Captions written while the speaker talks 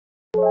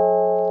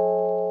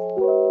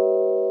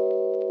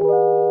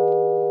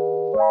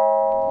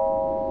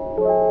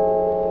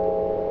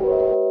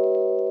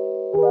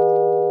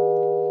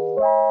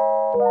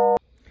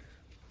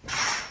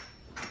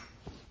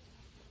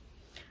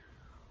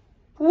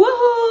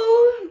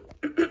Woohoo!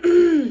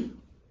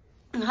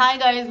 Hi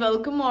guys,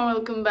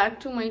 welcome back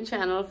to my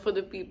channel. For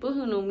the people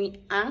who know me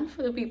and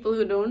for the people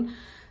who don't,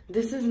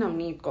 this is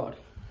Navneet Kaur.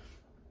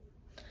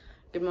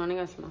 Good morning,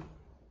 Asma.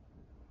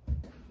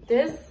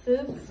 This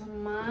is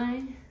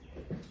my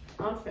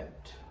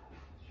outfit.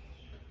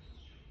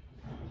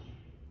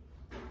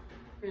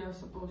 We are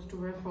supposed to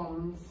wear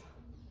forms.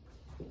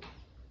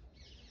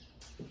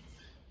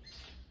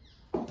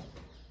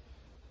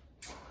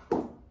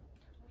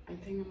 I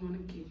think I'm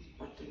gonna keep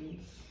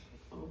buttons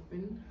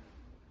open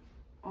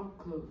or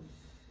close.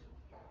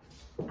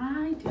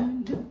 I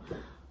don't know.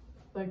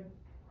 But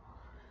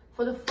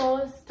for the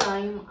first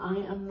time, I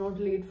am not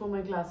late for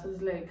my classes.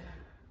 Like,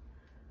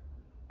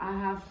 I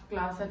have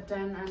class at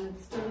 10 and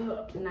it's still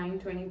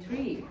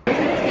 9:23.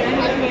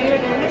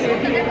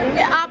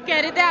 आप कह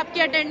रहे थे आपकी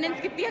attendance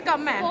कितनी है?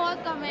 कम है, बहुत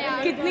कम है यार।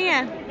 कितनी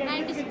है?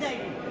 96।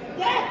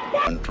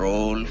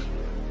 कंट्रोल।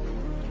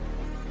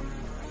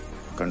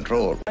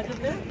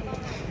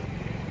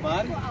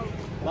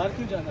 बाहर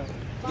क्यों जाना?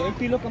 यही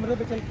पी लो कमरे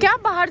पे चल। क्या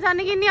बाहर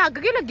जाने की इतनी आग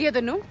क्यों लगी है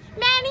तेनू?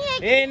 मैं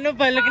नहीं।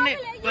 पलक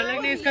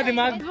ने इसका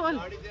दिमाग बोल।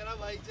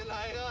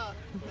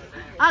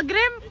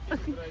 अग्रिम,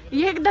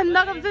 ये एक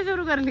धंधा कब से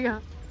शुरू कर लिया?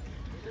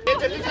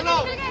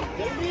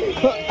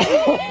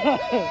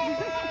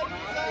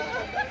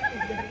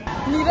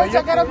 नीरज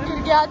अगर अब गिर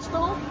गया आज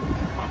तो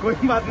कोई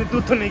बात नहीं, तू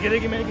तो नहीं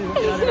गिरेगी, मैं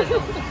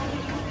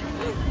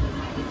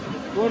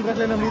कौन रख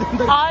लेना।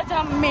 आज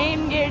हम मेन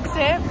गेट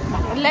से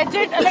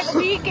legit like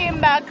we came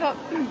back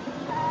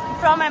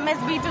from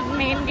MSB to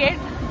main gate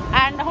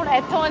and हुण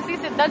इथों ਅਸੀਂ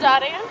ਸਿੱਧਾ जा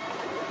रहे हैं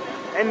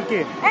एनके।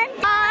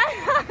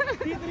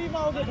 जितनी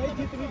पाओगे भाई,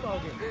 जितनी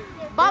पाओगे।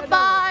 Bye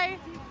bye.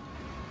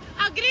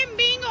 अग्रिम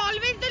बीइंग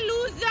ऑलवेज द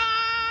लूजर।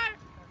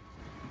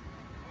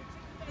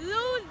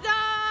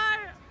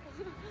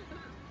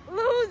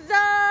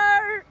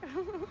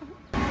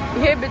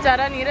 ये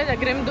बेचारा नीरज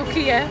अग्रिम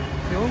दुखी है।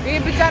 ये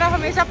बेचारा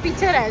हमेशा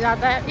पीछे रह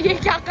जाता है। ये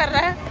क्या कर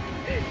रहा है?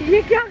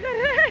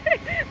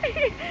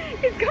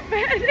 इसका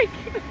पैर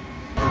देखिए।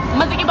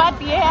 मजे की बात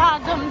ये है,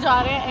 आज हम जा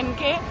रहे हैं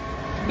N K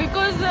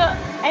because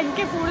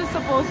N K food is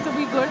suppose to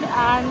be good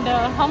and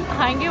हम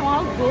खाएंगे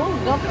वहाँ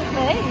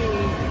गोलगप्पे।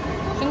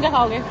 तुम क्या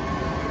खाओगे?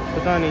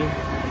 पता नहीं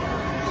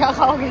क्या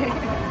खाओगे?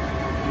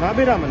 ना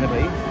भी रामन है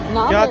भाई।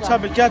 क्या अच्छा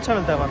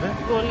मिलता है वहाँ पे?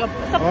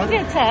 गोलगप्पे सब कुछ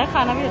अच्छा है,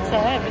 खाना भी अच्छा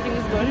है, एवरीथिंग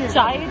इज गुड।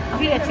 चाय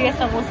भी अच्छी है,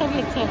 समोसा भी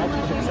अच्छे हैं।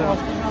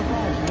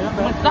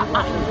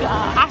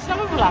 आश्रम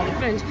में बुला रहे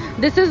friends.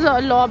 This is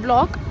law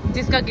block,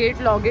 जिसका गेट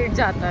लॉ गेट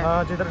जाता है।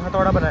 जिधर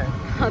हथौड़ा बना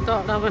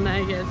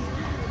है। यस।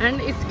 एंड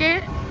इसके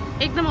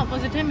एकदम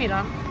ऑपोजिट है मेरा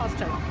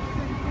हॉस्टल।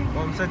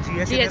 कौन सा?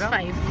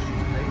 GS5।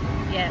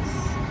 Yes.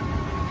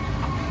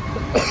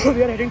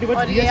 We are heading towards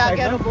और ये आ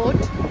गया रोबोट।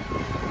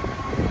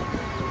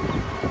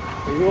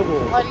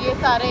 और ये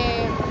सारे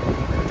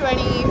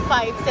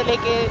 25 से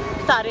लेके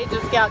सारे जो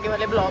उसके आगे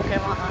वाले ब्लॉक है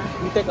वहाँ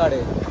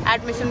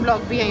एडमिशन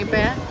ब्लॉक भी यहीं पे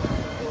है।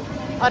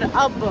 और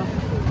अब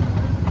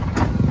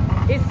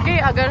इसके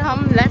अगर हम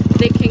लेफ्ट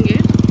देखेंगे,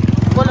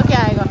 बोलो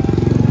क्या आएगा?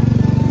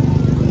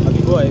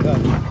 अभी वो आएगा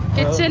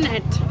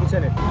किचनएट।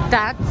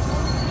 दैट्स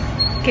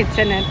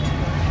किचनएट।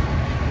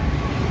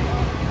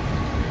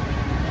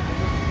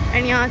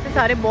 एंड यहाँ से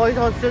सारे बॉयज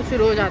हॉस्टल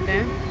शुरू हो जाते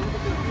हैं।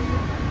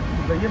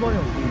 ये बॉयज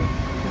हॉस्टल है।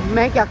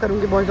 मैं क्या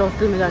करूँगी बॉयज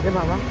हॉस्टल में जाके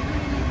बाबा?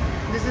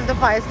 This is the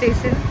fire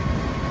station.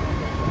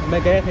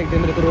 मैं गया था एक दिन,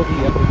 मेरे को रोक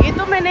लिया। ये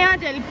तो मैंने आज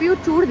LPU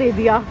टूर दे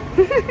दिया।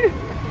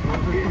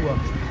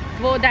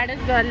 वो that is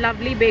the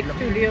lovely bake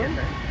studio.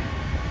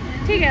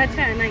 ठीक है,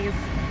 अच्छा है, नाइस।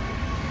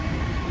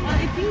 और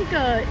आई थिंक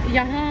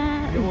यहाँ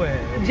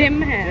जिम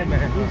है।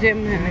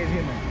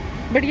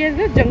 बट ये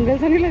जंगल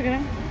सा नहीं लग रहा?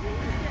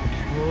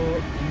 वो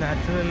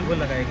नेचुरल वो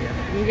लगाया गया।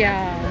 या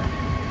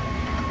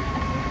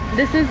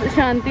this is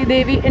Shanti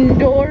Devi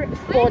indoor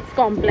sports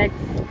complex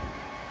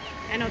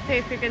and उत्थे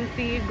if you can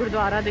see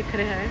gurdwara दिख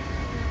रहा है।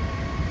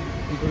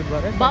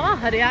 बाबा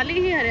हरियाली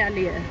ही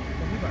हरियाली है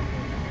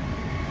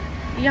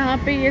यहाँ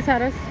पे। ये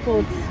सारा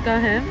स्पोर्ट्स का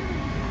है।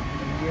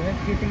 ये है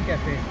skating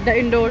cafe, the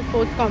indoor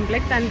sports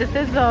complex and this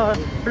is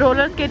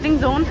roller skating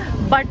zone.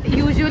 But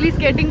usually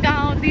skating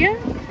कहाँ होती है?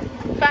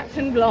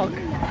 Fashion block.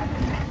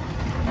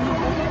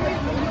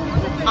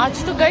 आज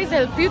तो गाइस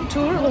LPU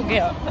टूर हो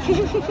गया।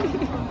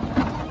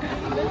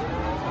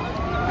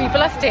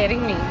 People are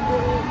staring me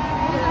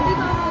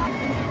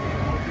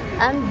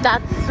and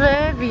that's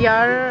where we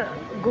are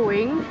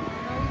going.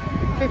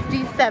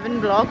 57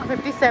 block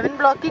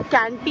की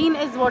canteen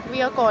is what we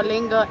are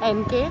calling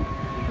NK,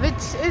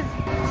 which is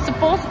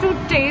supposed to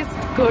taste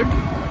good.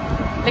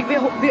 Like we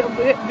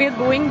are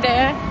going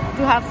there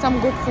to have some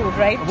good food,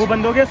 right? वो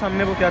बंद हो गया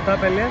सामने। वो क्या था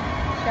पहले?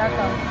 क्या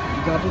था?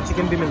 जहाँ पे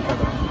चिकन भी मिलता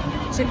था।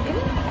 चिकन?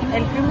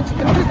 LPU में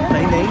चिकन मिलता है?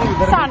 नहीं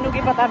सानू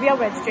की पता भी है,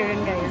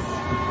 वेजिटेरियन गाइस।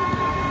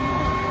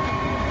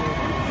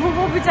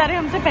 वो बेचारे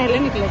हमसे पहले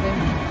निकले थे।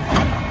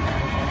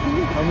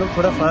 हम लोग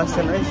थोड़ा फास्ट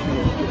चला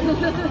इसलिए।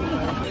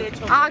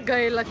 आ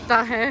गए लगता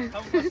है।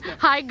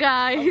 Hi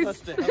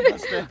guys.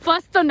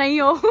 फर्स्ट तो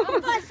नहीं हो।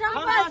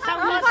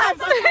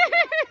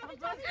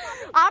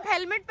 आप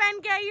हेलमेट पहन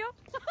के आई हो?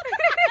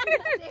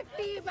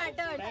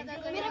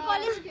 मेरा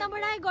कॉलेज इतना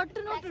बड़ा है, गॉट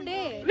टू नो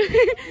टुडे।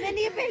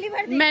 मैंने ये पहली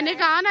बार देखा। मैंने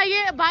कहा ना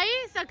ये भाई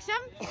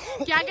सक्षम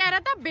क्या कह रहा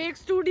था, बेक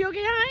स्टूडियो के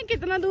यहाँ है,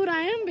 कितना दूर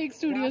आए हम बेक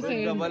स्टूडियो से।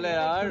 डबल है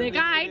यार।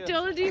 देखा, आई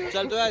टोल्ड यू।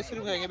 चल तो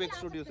आइसक्रीम खाएंगे बेक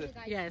स्टूडियो से।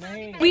 Yes,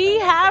 we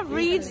have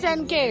reached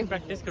N K.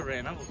 Practice कर रहे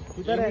हैं ना।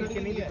 किधर है एनके?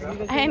 नहीं दिख रहा।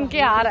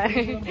 एनके आ रहा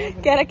है,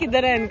 कह रहा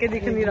किधर है एनके,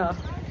 दिख नहीं रहा।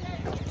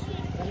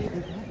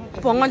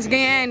 पहुंच गए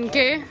हैं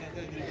एनके।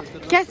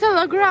 कैसा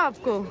लग रहा है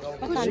आपको?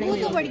 खुशबू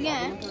तो बढ़िया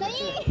है।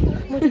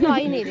 मुझे तो आ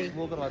ही नहीं रही।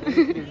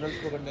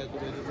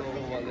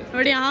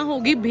 बट यहाँ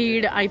होगी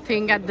भीड़ I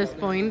think at this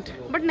point,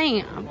 but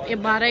नहीं,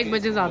 12-1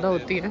 बजे ज्यादा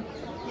होती है।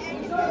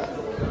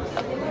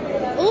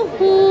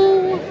 ओहो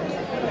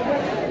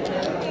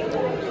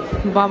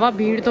बाबा,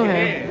 भीड़ तो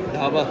है।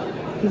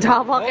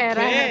 ढाबा कह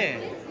रहा है,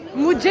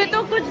 मुझे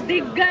तो कुछ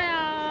दिख गया।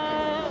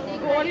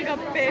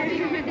 गोलगप्पे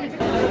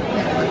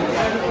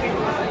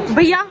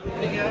भैया,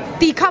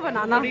 तीखा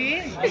बनाना।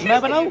 मैं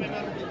बनाऊं?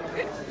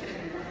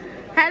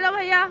 हेलो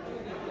भैया,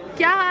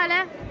 क्या हाल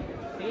है?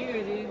 ठीक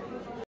है जी।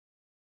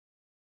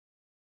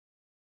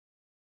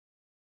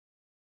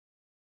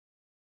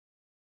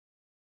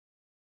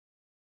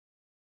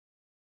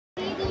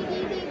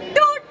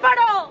 टूट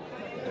पड़ो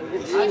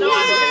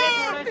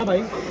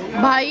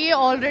भाई। ये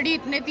ऑलरेडी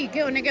इतने तीखे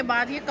होने के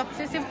बाद ये कब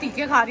से सिर्फ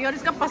तीखे खा रही है, और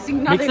इसका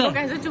पसीना देखो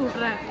कैसे छूट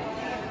रहा है।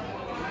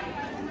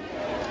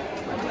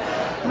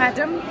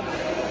 मैडम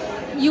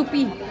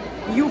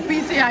यूपी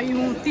से आई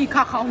हूँ,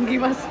 तीखा खाऊंगी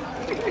बस।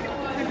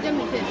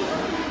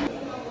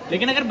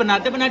 लेकिन अगर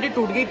बनाते बनाते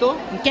टूट गई तो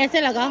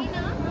कैसे लगा?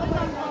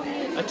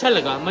 अच्छा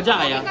लगा, मजा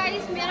आया।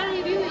 मेरा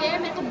रिव्यू ये है,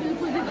 मेरे को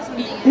बिल्कुल भी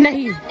पसंद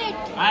नहीं।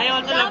 I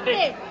also loved it.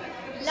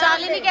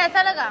 Shalini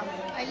कैसा लगा?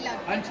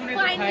 अंशु ने तो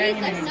खाया ही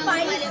नहीं।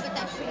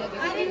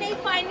 अरे नहीं,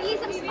 फाइनली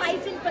सब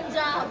स्पाइस इन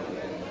पंजाब।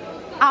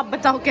 आप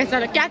बताओ कैसा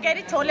लगा? क्या कह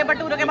रही, छोले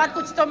भटूरे के बाद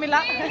कुछ तो मिला?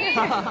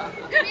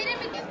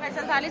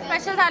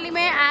 स्पेशल थाली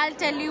में आई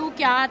टेल यू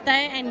क्या आता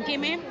है एनके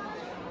में।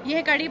 ये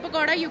है कड़ी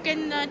pakora, you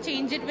can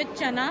change it with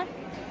चना।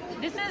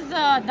 This is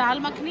dal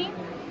makhani,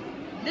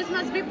 this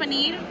must be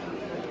paneer.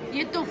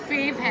 ये तो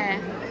फेव है,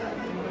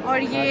 और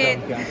ये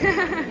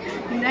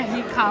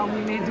नहीं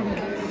खाने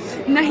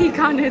दूंगी, नहीं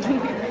खाने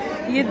दूंगी।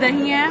 ये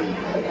दही है,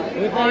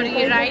 और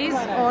ये राइस,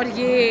 और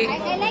ये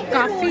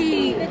काफी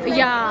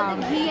या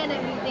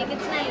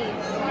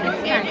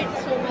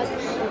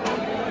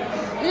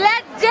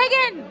let's dig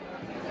in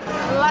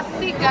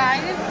lassi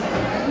guys.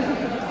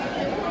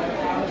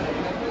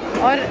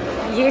 और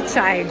ये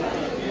चाय,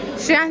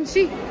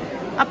 श्रेयांशी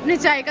अपने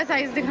चाय का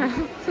साइज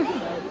दिखाना।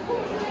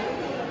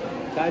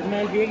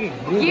 ताजमहल पिएगी?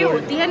 ये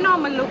होती है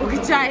नॉर्मल लोगों की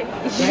चाय,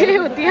 ये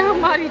होती है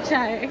हमारी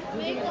चाय।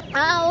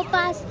 आओ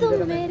पास तुम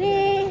मेरे,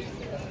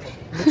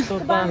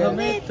 बाहों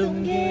में तुम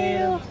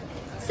गिरो,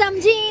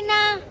 समझी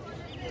ना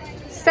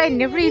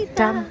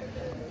सेनोरिटा।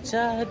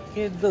 चाहत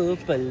के 2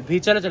 पल भी।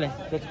 चलो चले,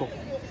 लेट्स गो।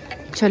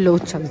 चलो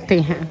चलते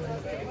हैं।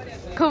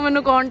 देखो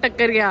मैनू कौन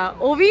टक्कर गया,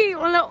 वो भी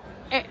मतलब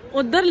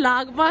उधर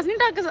लाग पास नहीं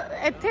टक्कर,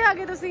 ਇੱਥੇ आ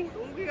गए ਤੁਸੀਂ।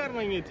 ਤੂੰ ਕੀ ਕਰਨ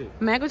ਆਈ ਇੱਥੇ?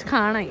 मैं कुछ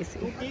खान आई सी।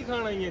 ਤੂੰ ਕੀ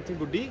ਖਾਣ ਆਈ ਇੱਥੇ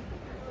ਗੁੱਡੀ?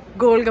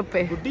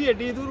 गोलगप्पे। ਗੁੱਡੀ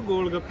ਐਡੀ ਦੂਰ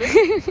ਗੋਲਗੱਪੇ?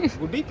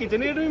 ਗੁੱਡੀ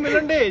ਕਿਚਨੇਟ ਵੀ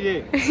ਮਿਲਣ ਡੇ ਜੇ।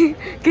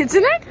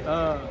 किचनेट?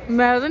 ਹਾਂ,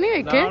 मैं तो नहीं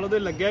देखे। ਨਾਲ ਉਹਦੇ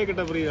ਲੱਗਿਆ ਇੱਕ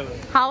ਟਪਰੀ ਵਾਲਾ।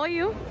 How are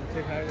you?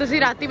 ਤੁਸੀਂ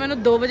ਰਾਤੀ ਮੈਨੂੰ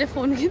 2 ਵਜੇ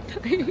ਫੋਨ ਕੀਤਾ।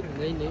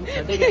 ਨਹੀਂ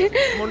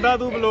ਮੁੰਡਾ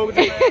ਤੂੰ ਬਲੌਗ ਚ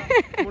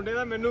ਮੁੰਡੇ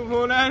ਦਾ ਮੈਨੂੰ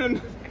ਫੋਨ ਆਇਆ,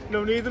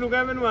 ਨਵਨੀਤ ਨੂੰ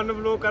ਕਹੇ ਮੈਨੂੰ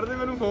ਅਨਬਲੌਕ ਕਰ ਦੇ,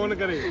 ਮੈਨੂੰ ਫੋਨ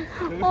ਕਰੇ।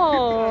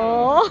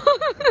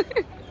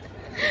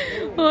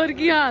 और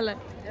की हाल है?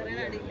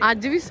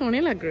 आज भी सोने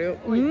लग रहे हो।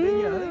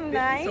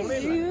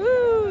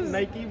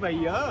 नाइकी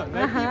भैया,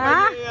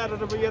 यार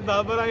रुपया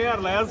 10-12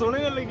 लाया, सोने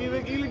लगी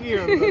वे की लगी।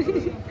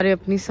 अरे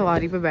अपनी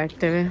सवारी पे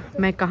बैठते हुए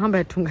मैं कहाँ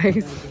बैठूंगा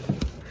इस।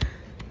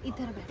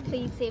 इधर बैठ,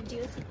 प्लीज सेव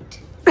योर सीट।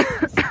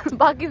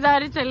 बाकी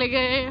सारे चले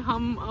गए,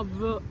 हम अब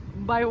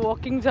बाय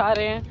वॉकिंग जा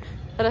रहे हैं।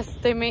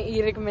 रास्ते में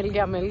ईरिक मिल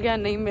गया,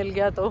 नहीं मिल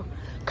गया तो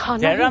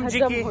खाना भी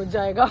हजम हो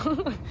जाएगा।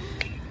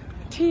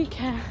 ठीक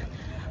है,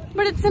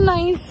 but it's a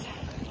nice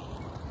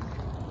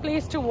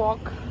place to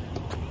walk.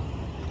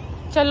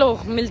 चलो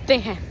मिलते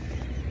हैं।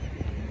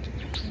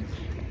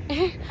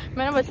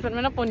 मैं ना बचपन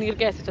में ना पनीर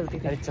कैसे चलती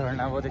थी।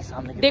 चलना वो देख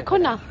सामने, देखो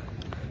ना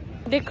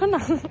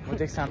वो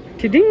देख सामने।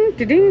 Tiding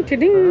tiding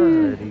tiding.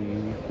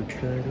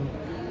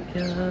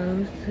 क्या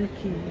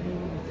उसकी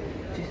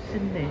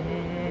जिसने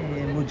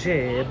मुझे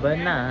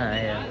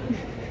बनाया।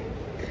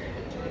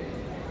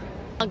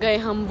 आ गए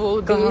हम वो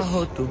देश,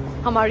 हो तुम,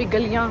 हमारी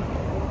गलियां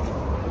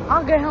आ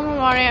गए हम,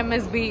 हमारे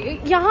MSB।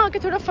 यहाँ आके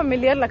थोड़ा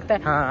फेमिलियर लगता है।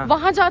 हाँ।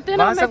 वहाँ जाते हैं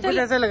ना, सब कुछ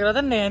ऐसा लग रहा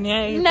था नया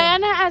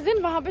नया एज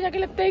इन वहाँ पे जाके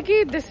लगता है कि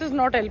दिस इज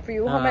नॉट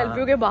LPU। हम हाँ।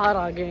 LPU के बाहर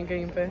आ गए हैं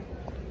कहीं पे।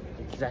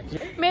 Exactly.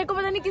 मेरे को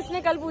पता नहीं किसने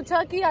कल पूछा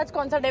कि आज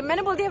कौन सा डे,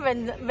 मैंने बोल दिया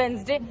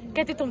वेंसडे।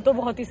 कहती तुम तो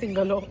बहुत ही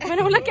सिंगल हो।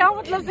 मैंने बोला क्या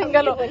मतलब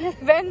सिंगल हो,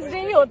 वेंसडे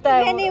ही होता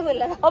है। मैंने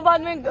बोला। और बाद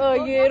में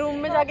ये रूम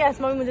में जाके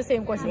एस्मा भी मुझे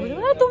सेम क्वेश्चन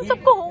पूछा, तुम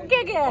सबको हो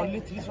क्या गया है?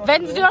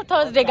 वेंसडे और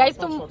थर्सडे गाइस,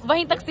 तुम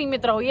वहीं तक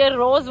सीमित रहो, ये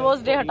रोज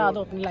डे हटा दो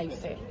अपनी लाइफ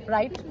से।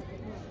 Right,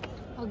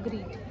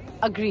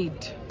 agreed.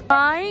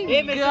 My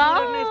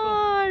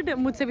God, God,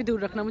 मुझसे भी दूर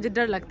रखना, मुझे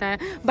डर लगता है.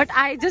 But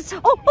I just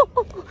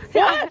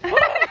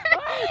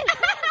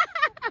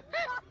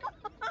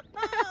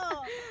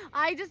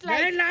I just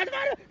like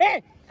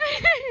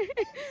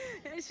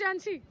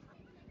Shanshi.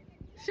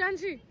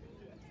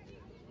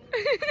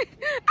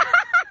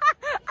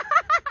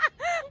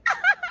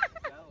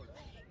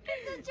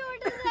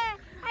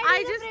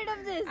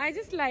 I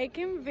just like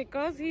him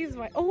because he's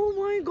white. Oh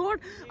my god,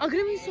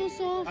 Agrim is so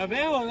soft.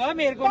 अबे होगा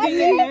मेरे को भी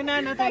ना.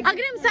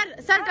 Agrim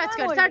sir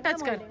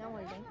touch कर.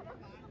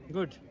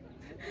 Good.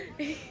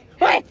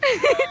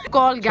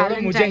 Call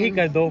Galentine. मुझे ही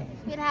कर दो.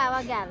 फिर हैव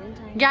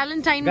गैलेंटाइन.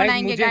 गैलेंटाइन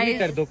बनाएंगे मुझे ही guys.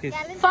 कर दो किस.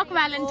 Fuck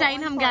Valentine,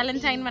 हम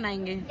गैलेंटाइन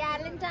बनाएंगे.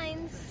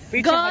 गैलेंटाइन्स.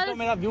 पीछे तो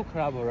मेरा व्यू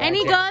खराब हो रहा है.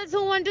 Any girls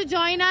who want to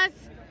join us,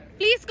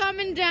 please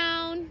comment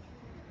down.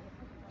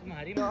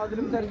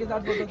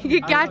 ये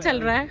क्या चल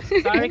रहा है?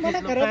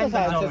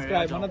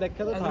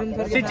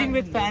 स्टिचिंग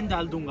विद फैन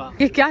डाल दूंगा.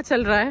 ये क्या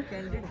चल रहा है?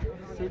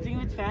 स्टिचिंग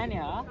विद फैन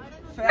यार.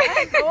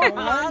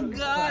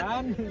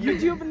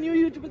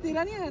 यूट्यूब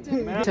तेरा नहीं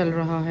है. चल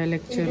रहा है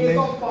लेक्चर में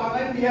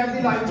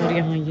और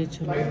यहाँ ये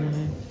चल रहा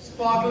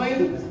है,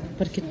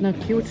 पर कितना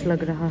क्यूट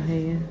लग रहा है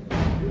ये.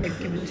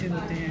 बच्चे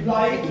होते हैं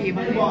और एक ही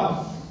बात.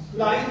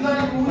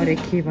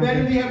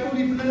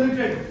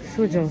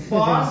 सो जाओ.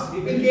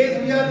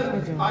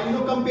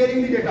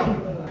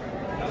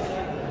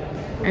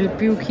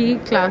 LPU की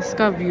क्लास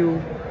का view.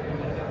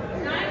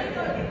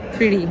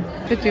 Pretty.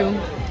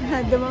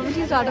 The moment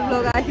you start a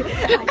vlog, I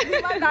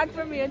not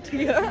from here to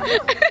here.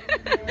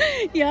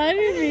 यार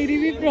ये मेरी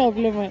भी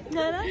प्रॉब्लम है.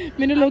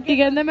 मैंने लोग की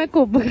कहना मैं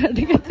खूब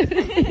बगाड़ी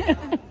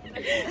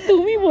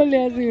तुम ही बोले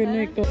ऐसे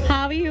उन्हें को.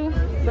 How are you?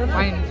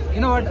 Fine.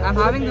 You know what? I'm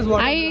having this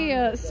water.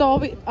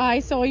 I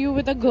saw you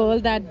with a girl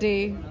that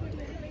day.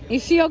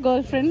 Is she your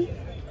girlfriend?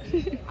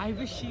 I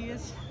wish she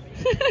is.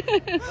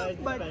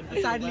 But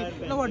sadly,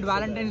 you know what?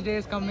 Valentine's Day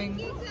is coming.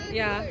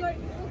 Yeah.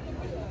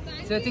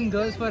 Searching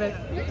for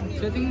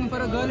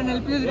a girl in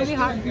LPU is really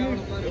hard.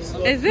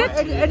 Is it?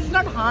 It's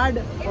not hard.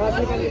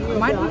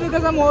 Might be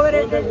because I'm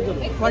overrated.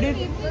 What do you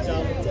think?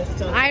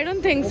 I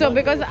don't think so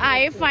because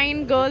I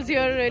find girls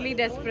here really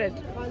desperate.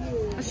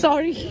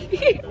 Sorry.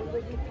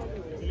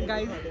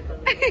 Guys,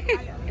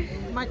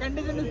 my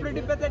condition is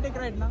pretty pathetic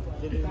right now.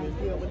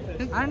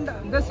 And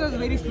this is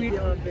very sweet.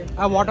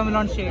 A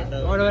watermelon shake,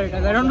 whatever it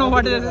is. I don't know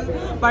what it is,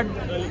 but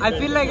I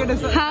feel like it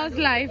is. How's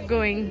life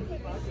going?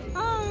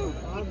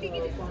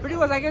 Pretty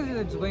good. I guess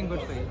it's going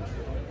good for you.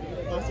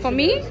 For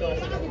me?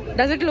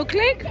 Does it look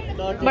like?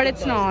 But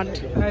it's not.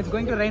 It's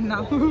going to rain now.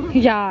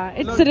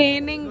 Yeah, it's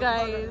raining,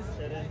 guys.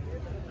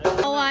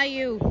 How are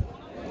you?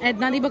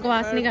 इतना दी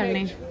बकवास नहीं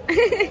करने.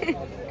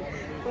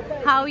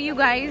 How are you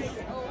guys?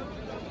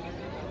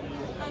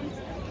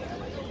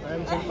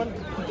 I'm simple.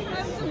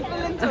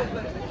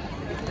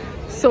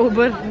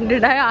 Sober.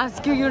 Did I ask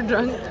you you're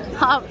drunk?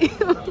 How are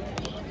you?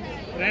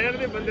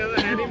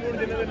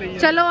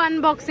 चलो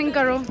unboxing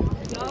करो.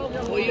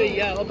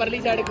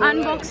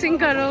 Unboxing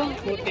करो.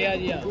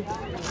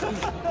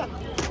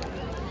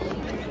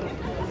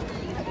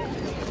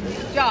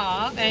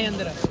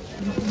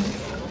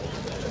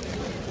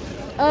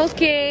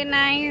 Okay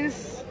nice.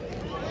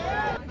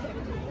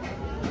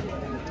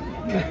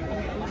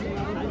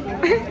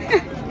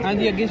 हाँ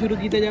जी अगे शुरू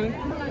किया जाए.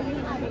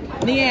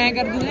 नहीं ऐ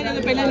कर दूंगा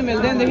जब पहले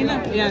मिलते होंगे ਸੀ ना.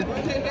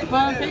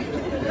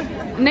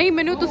 नहीं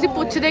मैनू तुसी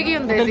पुछदे की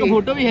हुंदे सी.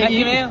 फोटो भी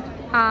है.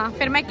 हाँ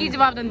फिर मैं की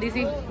जवाब दिंदी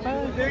सी.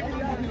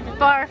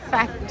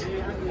 परफेक्ट.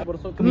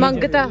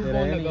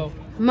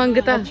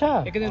 मंगता अच्छा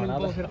एक दिन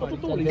रुको फिर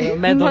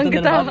मैं 2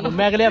 दिन बाद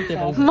मैं अगले हफ्ते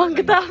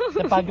मंगता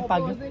पग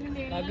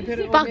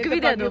पग भी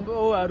दे दो.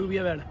 ਉਹ ਆਰੂ ਵੀ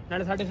ਬੈਠ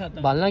ਨਾਲੇ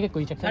 7:30 बालना के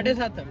कोई चक्कर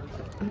 7:30.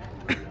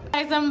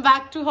 Guys, I'm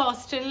back to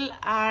hostel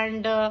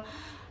and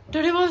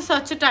today was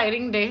such a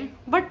tiring day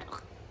but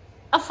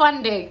a fun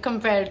day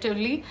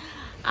comparatively.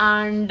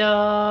 And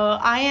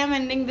I am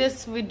ending this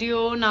video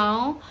now.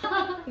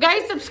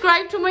 Guys,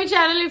 subscribe to my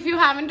channel if you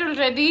haven't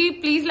already.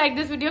 Please like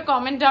this video,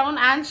 comment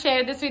down and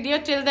share this video.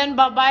 Till then,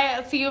 bye bye.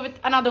 I'll see you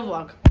with another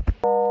vlog.